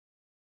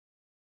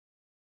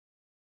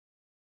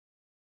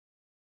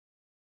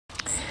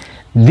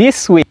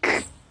This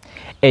week,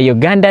 a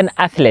Ugandan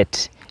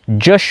athlete,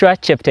 Joshua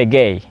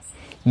Cheptegei,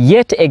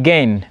 yet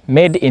again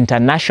made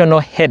international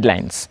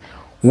headlines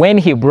when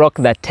he broke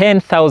the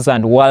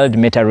 10,000 world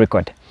meter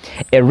record,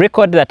 a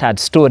record that had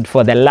stood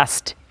for the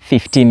last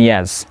 15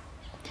 years.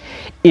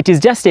 It is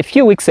just a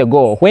few weeks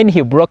ago when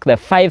he broke the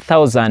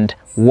 5,000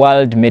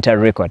 world meter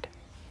record.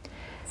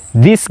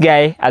 This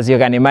guy, as you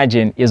can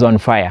imagine, is on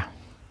fire.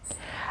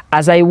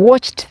 As I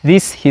watched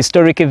this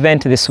historic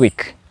event this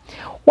week,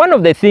 one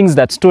of the things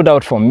that stood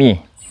out for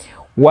me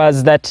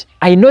was that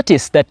I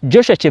noticed that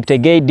Joshua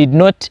Cheptegei did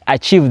not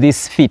achieve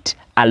this feat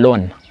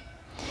alone.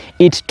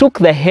 It took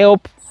the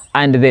help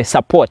and the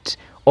support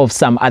of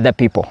some other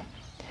people.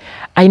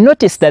 I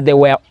noticed that there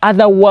were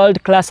other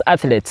world-class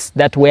athletes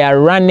that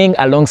were running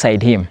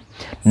alongside him,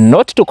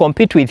 not to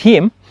compete with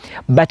him,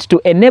 but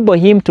to enable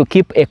him to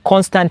keep a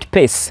constant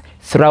pace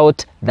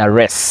throughout the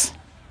race.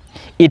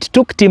 It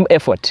took team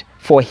effort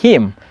for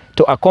him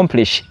to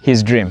accomplish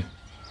his dream.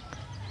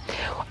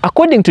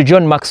 According to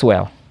John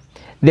Maxwell,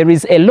 there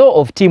is a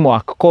law of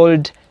teamwork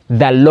called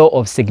the law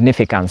of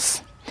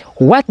significance.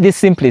 What this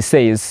simply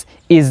says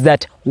is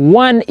that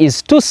one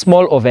is too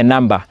small of a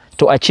number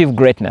to achieve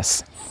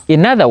greatness.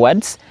 In other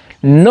words,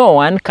 no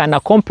one can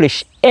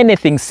accomplish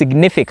anything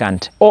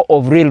significant or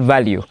of real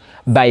value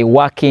by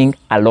working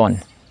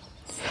alone.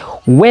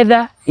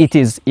 Whether it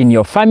is in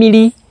your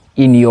family,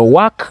 in your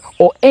work,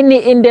 or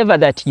any endeavor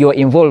that you're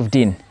involved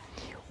in,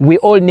 we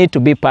all need to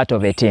be part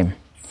of a team.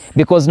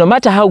 Because no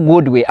matter how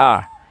good we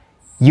are,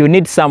 you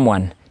need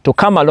someone to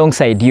come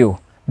alongside you,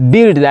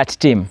 build that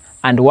team,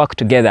 and work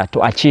together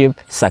to achieve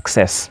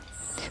success.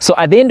 So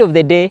at the end of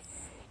the day,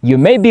 you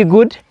may be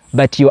good,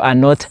 but you are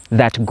not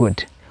that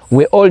good.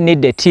 We all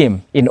need a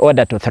team in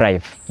order to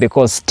thrive,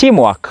 because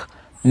teamwork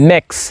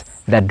makes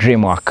the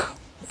dream work.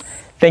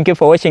 Thank you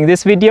for watching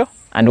this video,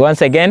 and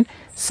once again,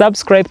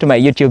 subscribe to my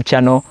YouTube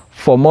channel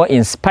for more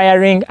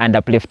inspiring and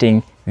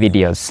uplifting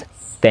videos.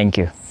 Thank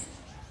you.